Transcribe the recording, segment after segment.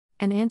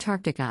An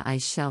Antarctica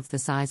ice shelf the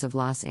size of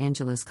Los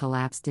Angeles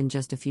collapsed in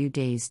just a few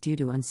days due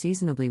to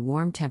unseasonably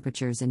warm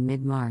temperatures in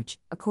mid-March,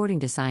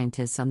 according to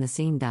scientists on the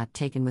scene.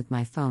 Taken with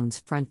my phone's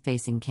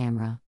front-facing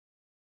camera.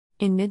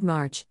 In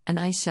mid-March, an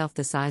ice shelf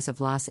the size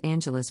of Los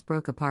Angeles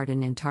broke apart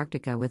in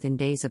Antarctica within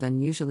days of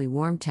unusually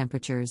warm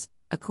temperatures,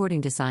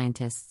 according to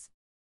scientists.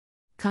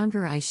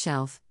 Conger Ice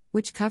Shelf,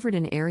 which covered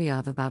an area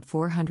of about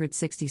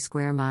 460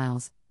 square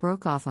miles,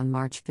 broke off on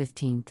March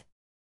 15.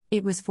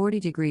 It was 40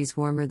 degrees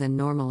warmer than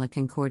normal at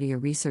Concordia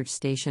Research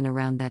Station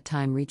around that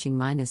time, reaching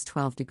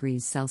 -12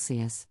 degrees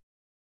Celsius.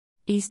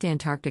 East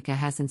Antarctica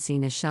hasn't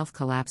seen a shelf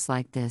collapse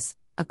like this,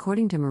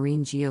 according to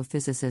marine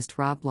geophysicist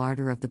Rob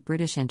Larder of the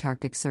British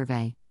Antarctic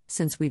Survey,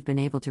 since we've been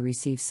able to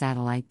receive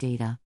satellite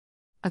data.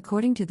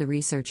 According to the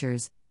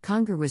researchers,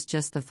 Conger was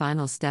just the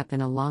final step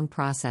in a long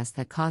process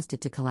that caused it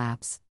to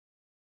collapse.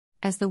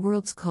 As the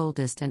world's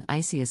coldest and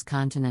iciest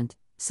continent,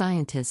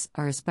 scientists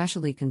are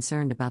especially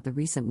concerned about the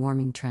recent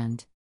warming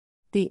trend.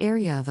 The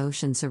area of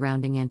ocean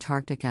surrounding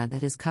Antarctica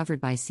that is covered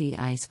by sea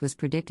ice was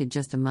predicted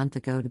just a month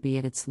ago to be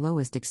at its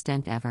lowest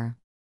extent ever.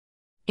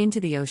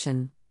 Into the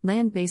ocean,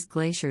 land-based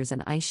glaciers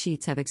and ice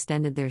sheets have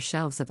extended their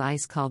shelves of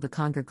ice called the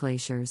Conger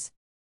Glaciers.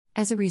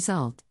 As a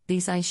result,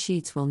 these ice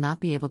sheets will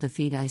not be able to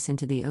feed ice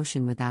into the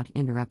ocean without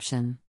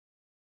interruption.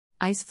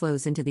 Ice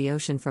flows into the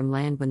ocean from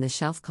land when the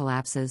shelf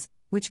collapses,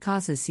 which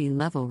causes sea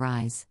level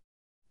rise.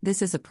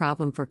 This is a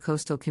problem for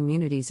coastal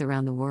communities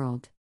around the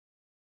world.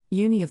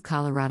 Uni of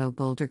Colorado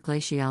Boulder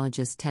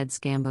glaciologist Ted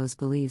Scambos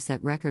believes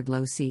that record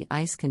low sea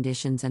ice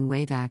conditions and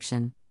wave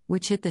action,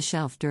 which hit the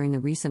shelf during the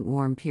recent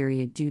warm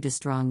period due to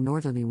strong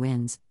northerly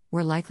winds,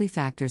 were likely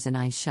factors in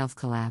ice shelf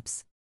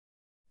collapse.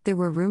 There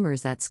were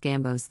rumors that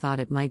Scambos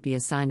thought it might be a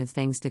sign of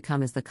things to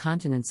come as the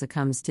continent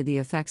succumbs to the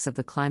effects of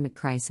the climate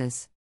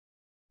crisis.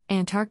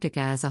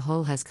 Antarctica as a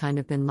whole has kind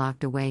of been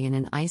locked away in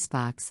an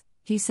icebox,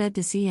 he said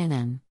to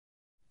CNN.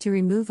 To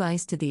remove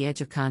ice to the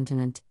edge of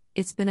continent,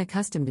 it's been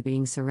accustomed to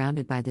being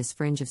surrounded by this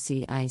fringe of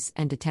sea ice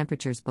and to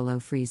temperatures below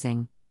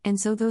freezing, and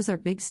so those are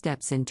big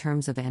steps in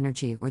terms of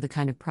energy or the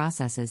kind of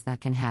processes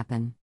that can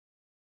happen.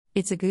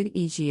 It's a good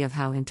e.g. of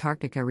how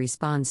Antarctica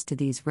responds to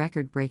these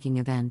record-breaking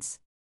events.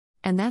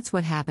 And that's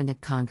what happened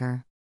at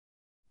Conger.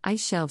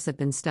 Ice shelves have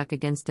been stuck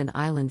against an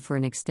island for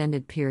an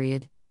extended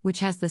period,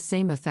 which has the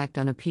same effect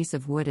on a piece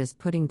of wood as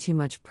putting too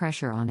much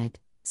pressure on it,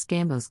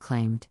 Scambos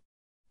claimed.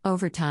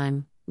 Over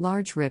time,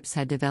 large rips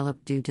had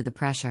developed due to the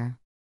pressure.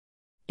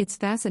 It's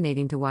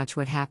fascinating to watch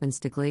what happens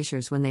to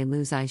glaciers when they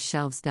lose ice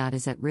shelves.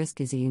 Is at risk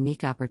is a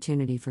unique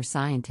opportunity for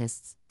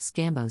scientists,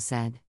 Scambos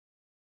said.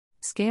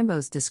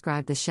 Scambos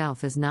described the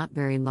shelf as not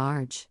very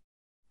large.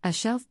 A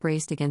shelf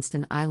braced against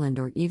an island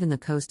or even the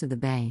coast of the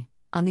bay,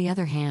 on the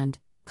other hand,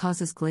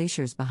 causes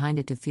glaciers behind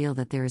it to feel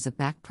that there is a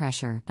back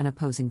pressure, an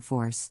opposing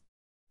force.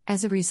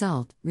 As a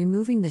result,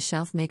 removing the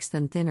shelf makes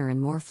them thinner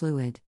and more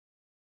fluid.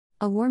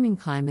 A warming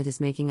climate is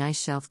making ice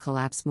shelf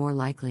collapse more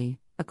likely,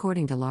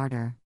 according to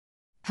Larder.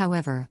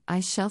 However,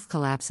 ice shelf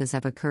collapses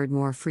have occurred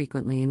more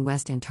frequently in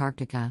West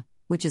Antarctica,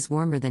 which is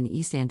warmer than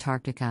East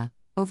Antarctica,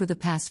 over the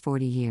past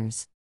 40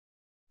 years.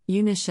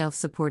 Una shelf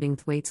supporting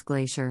Thwaites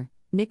Glacier,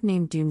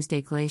 nicknamed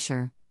Doomsday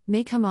Glacier,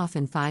 may come off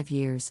in 5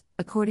 years,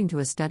 according to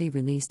a study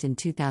released in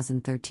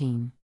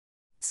 2013.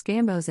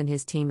 Scambos and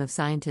his team of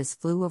scientists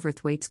flew over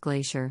Thwaites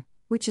Glacier,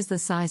 which is the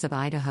size of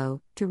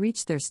Idaho, to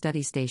reach their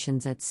study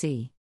stations at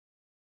sea.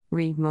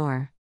 Read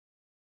more.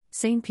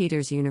 St.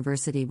 Peter's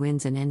University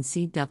wins an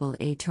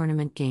NCAA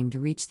tournament game to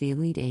reach the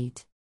Elite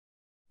Eight.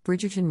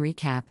 Bridgerton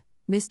recap,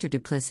 Mr.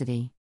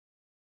 Duplicity.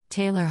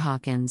 Taylor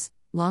Hawkins,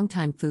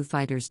 longtime Foo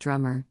Fighters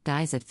drummer,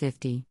 dies at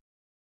 50.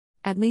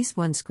 At least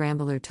one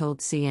scrambler told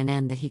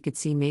CNN that he could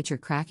see major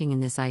cracking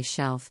in this ice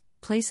shelf,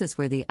 places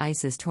where the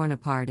ice is torn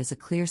apart as a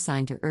clear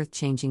sign to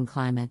Earth-changing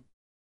climate.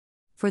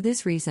 For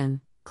this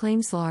reason,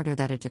 claims Larder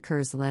that it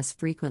occurs less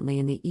frequently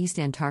in the East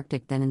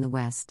Antarctic than in the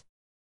West.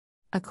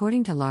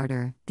 According to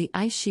Larder, the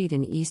ice sheet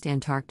in East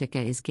Antarctica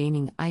is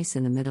gaining ice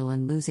in the middle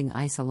and losing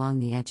ice along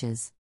the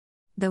edges.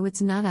 Though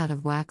it's not out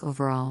of whack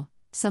overall,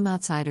 some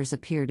outsiders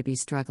appear to be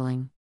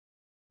struggling.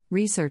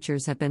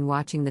 Researchers have been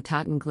watching the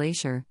Totten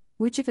Glacier,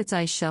 which if its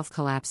ice shelf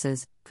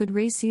collapses, could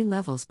raise sea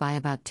levels by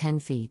about 10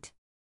 feet.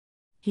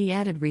 He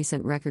added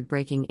recent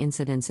record-breaking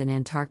incidents in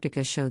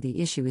Antarctica show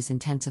the issue is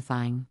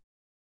intensifying.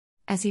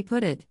 As he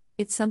put it,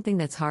 it's something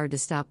that's hard to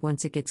stop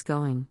once it gets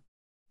going.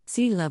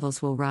 Sea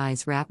levels will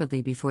rise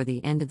rapidly before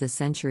the end of the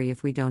century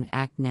if we don't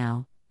act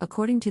now,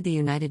 according to the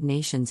United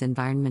Nations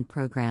Environment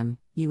Programme,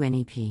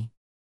 UNEP.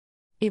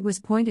 It was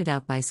pointed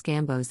out by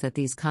Scambos that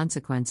these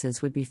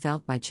consequences would be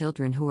felt by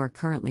children who are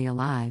currently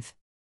alive.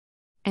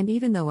 And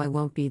even though I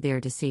won't be there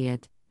to see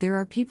it, there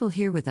are people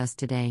here with us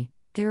today.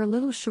 They're a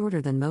little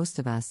shorter than most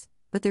of us,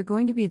 but they're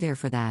going to be there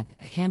for that,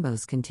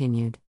 Scambos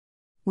continued.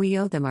 We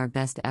owe them our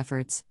best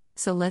efforts,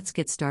 so let's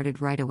get started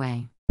right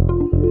away.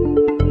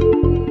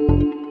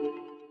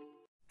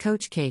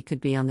 Coach K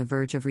could be on the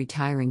verge of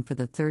retiring for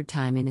the third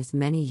time in as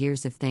many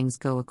years if things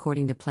go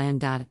according to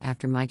plan.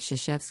 After Mike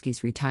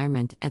Krzyzewski's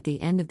retirement at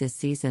the end of this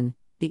season,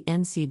 the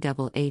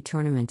NCAA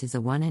tournament is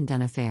a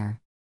one-and-done affair.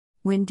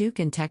 When Duke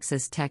and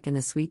Texas Tech in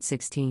the Sweet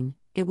 16,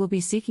 it will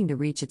be seeking to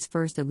reach its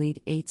first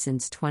Elite Eight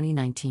since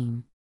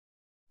 2019.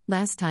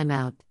 Last time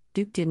out,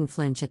 Duke didn't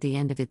flinch at the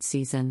end of its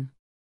season.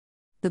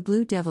 The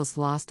Blue Devils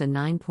lost a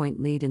 9-point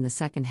lead in the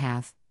second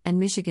half, and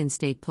Michigan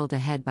State pulled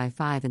ahead by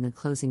 5 in the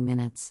closing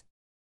minutes.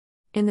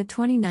 In the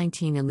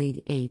 2019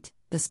 Elite Eight,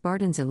 the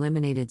Spartans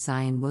eliminated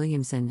Zion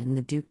Williamson and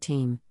the Duke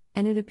team,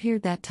 and it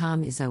appeared that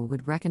Tom Izzo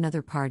would wreck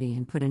another party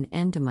and put an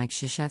end to Mike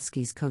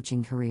Krzyzewski's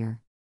coaching career.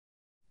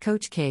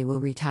 Coach K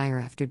will retire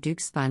after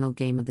Duke's final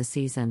game of the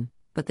season,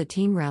 but the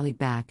team rallied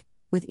back,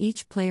 with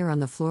each player on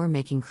the floor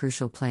making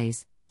crucial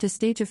plays, to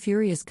stage a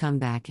furious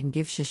comeback and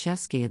give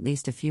Krzyzewski at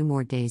least a few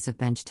more days of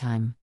bench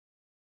time.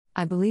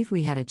 I believe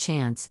we had a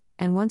chance,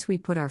 and once we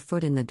put our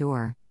foot in the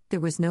door, there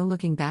was no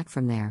looking back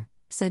from there,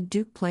 said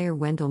Duke player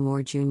Wendell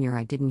Moore Jr.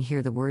 I didn't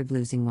hear the word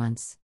losing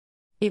once.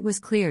 It was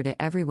clear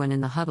to everyone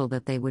in the huddle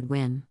that they would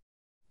win.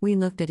 We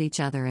looked at each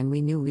other and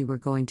we knew we were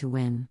going to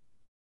win.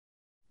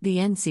 The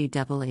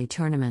NCAA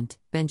tournament,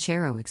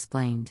 Banchero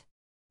explained.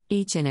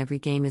 Each and every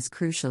game is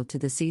crucial to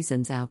the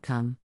season's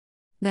outcome.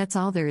 That's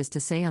all there is to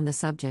say on the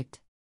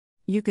subject.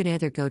 You could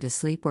either go to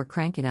sleep or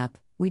crank it up,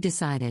 we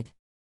decided.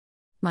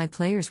 My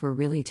players were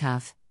really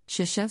tough,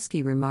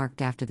 Krzyzewski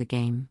remarked after the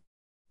game.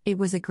 It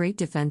was a great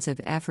defensive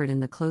effort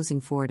in the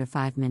closing 4 to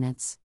 5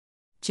 minutes.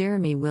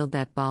 Jeremy willed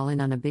that ball in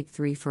on a big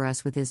three for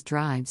us with his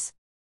drives.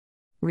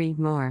 Read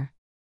more.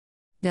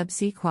 Dub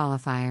C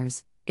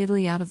qualifiers,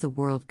 Italy out of the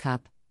World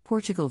Cup,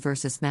 Portugal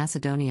vs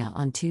Macedonia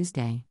on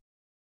Tuesday.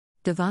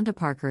 Devonta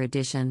Parker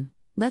edition,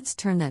 let's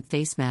turn that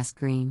face mask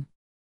green.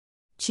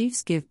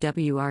 Chiefs give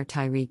WR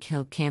Tyreek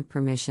Hill camp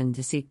permission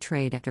to seek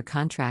trade after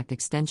contract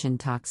extension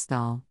talks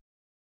stall.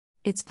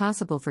 It's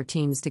possible for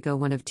teams to go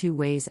one of two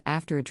ways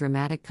after a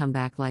dramatic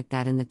comeback like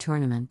that in the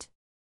tournament.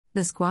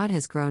 The squad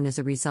has grown as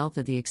a result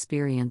of the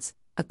experience,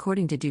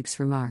 according to Duke's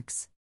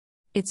remarks.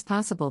 It's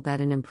possible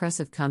that an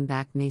impressive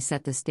comeback may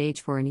set the stage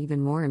for an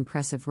even more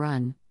impressive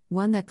run,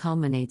 one that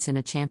culminates in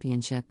a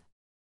championship.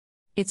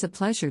 It's a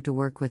pleasure to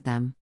work with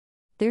them.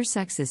 Their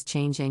sex is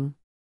changing.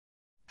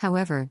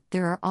 However,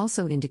 there are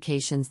also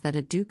indications that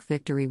a Duke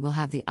victory will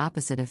have the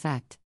opposite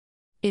effect.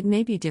 It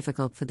may be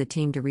difficult for the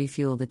team to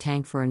refuel the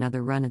tank for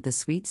another run at the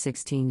Sweet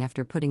 16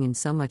 after putting in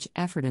so much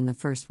effort in the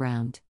first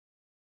round.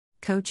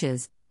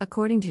 Coaches,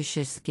 according to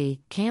Krzyzewski,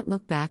 can't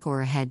look back or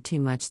ahead too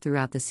much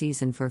throughout the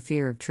season for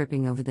fear of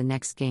tripping over the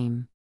next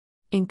game.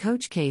 In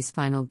Coach K's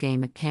final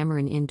game at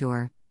Cameron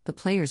Indoor, the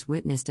players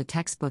witnessed a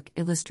textbook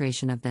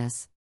illustration of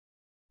this.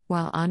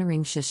 While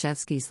honoring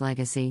Krzyzewski's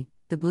legacy,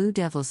 the Blue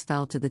Devils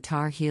fell to the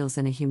Tar Heels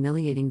in a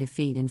humiliating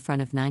defeat in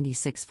front of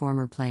 96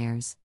 former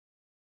players.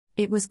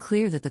 It was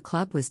clear that the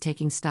club was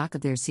taking stock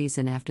of their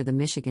season after the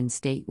Michigan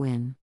State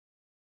win.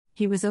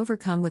 He was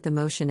overcome with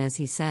emotion as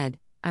he said,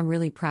 "I'm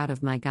really proud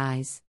of my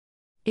guys.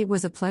 It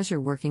was a pleasure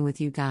working with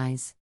you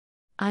guys.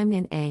 I'm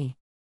in a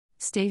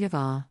state of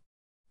awe.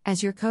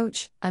 As your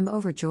coach, I'm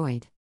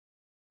overjoyed."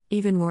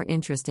 Even more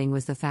interesting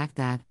was the fact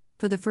that,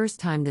 for the first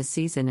time this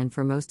season and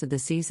for most of the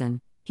season,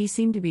 he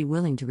seemed to be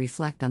willing to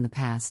reflect on the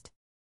past.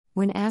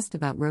 When asked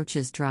about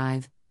Roach's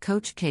drive,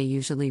 Coach K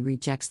usually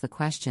rejects the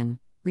question,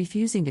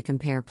 refusing to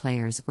compare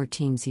players or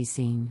teams he's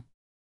seen.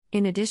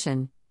 In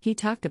addition, he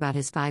talked about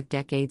his 5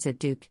 decades at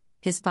Duke,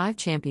 his 5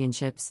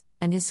 championships,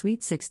 and his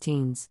Sweet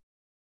 16s.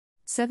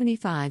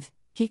 75,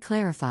 he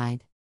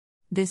clarified.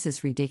 This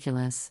is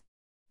ridiculous.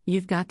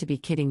 You've got to be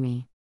kidding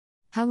me.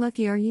 How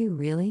lucky are you,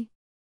 really?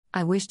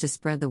 I wish to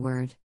spread the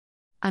word.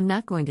 I'm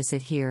not going to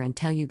sit here and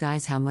tell you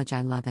guys how much I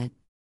love it.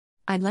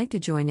 I'd like to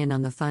join in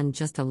on the fun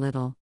just a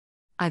little.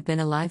 I've been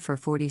alive for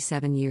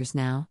 47 years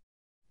now.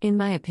 In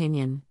my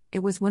opinion, it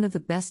was one of the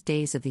best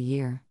days of the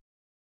year.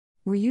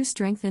 Were you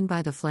strengthened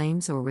by the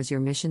Flames or was your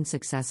mission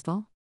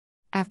successful?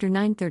 After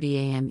 9:30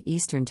 a.m.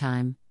 Eastern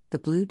Time, the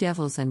Blue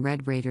Devils and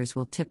Red Raiders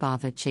will tip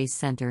off at Chase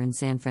Center in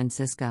San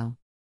Francisco.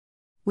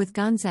 With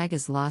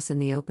Gonzaga's loss in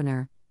the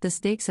opener, the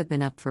stakes have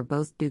been up for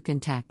both Duke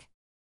and Tech.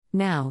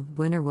 Now,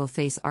 winner will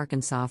face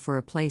Arkansas for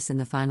a place in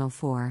the Final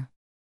Four.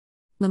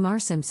 Lamar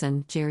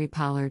Simpson, Jerry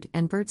Pollard,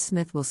 and Bert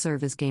Smith will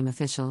serve as game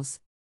officials.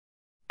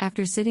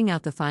 After sitting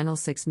out the final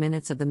 6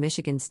 minutes of the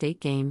Michigan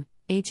State game,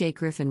 A.J.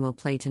 Griffin will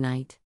play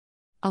tonight.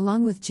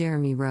 Along with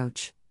Jeremy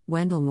Roach,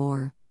 Wendell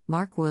Moore,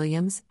 Mark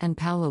Williams, and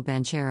Paolo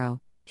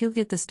Banchero, he'll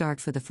get the start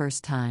for the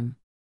first time.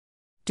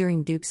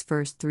 During Duke's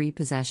first 3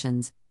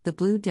 possessions, the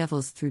Blue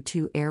Devils threw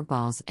 2 air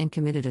balls and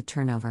committed a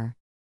turnover.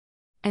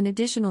 An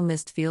additional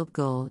missed field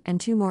goal and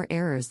 2 more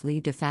errors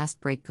lead to fast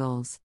break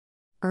goals.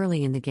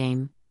 Early in the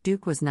game,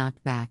 Duke was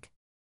knocked back.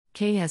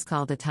 K has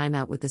called a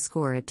timeout with the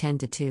score at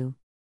 10-2.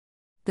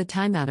 The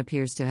timeout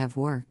appears to have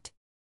worked.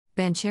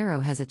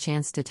 Banchero has a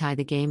chance to tie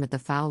the game at the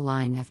foul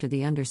line after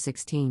the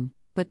under-16,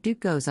 but Duke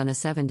goes on a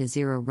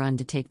 7-0 run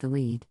to take the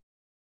lead.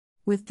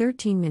 With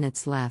 13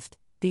 minutes left,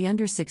 the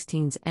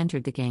under-16s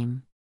entered the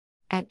game.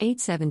 At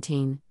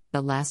 8:17,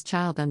 the last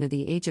child under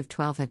the age of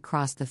 12 had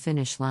crossed the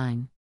finish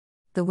line.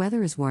 The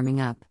weather is warming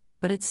up,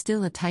 but it's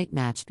still a tight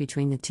match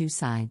between the two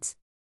sides.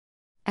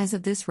 As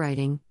of this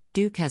writing,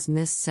 Duke has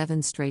missed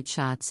 7 straight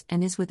shots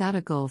and is without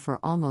a goal for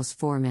almost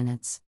 4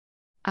 minutes.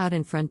 Out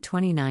in front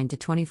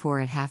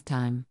 29-24 at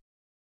halftime.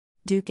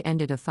 Duke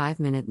ended a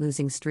 5-minute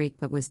losing streak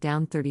but was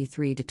down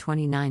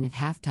 33-29 at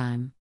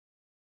halftime.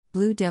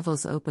 Blue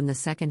Devils opened the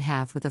second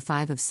half with a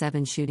 5 of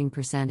 7 shooting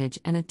percentage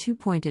and a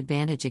 2-point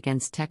advantage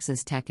against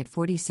Texas Tech at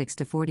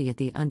 46-40 at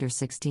the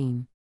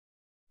under-16.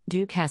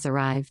 Duke has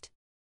arrived.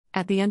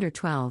 At the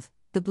under-12,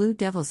 the Blue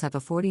Devils have a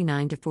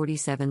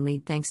 49-47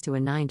 lead thanks to a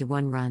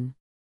 9-1 run.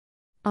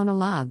 On a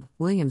lob,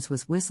 Williams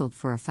was whistled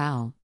for a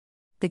foul.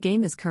 The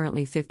game is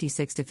currently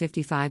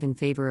 56-55 in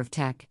favor of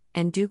Tech,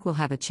 and Duke will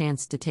have a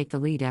chance to take the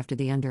lead after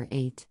the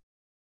under-8.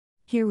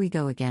 Here we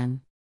go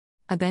again.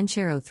 A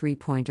Benchero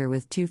three-pointer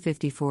with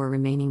 2:54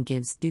 remaining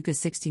gives Duke a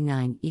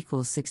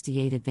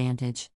 69-68 advantage.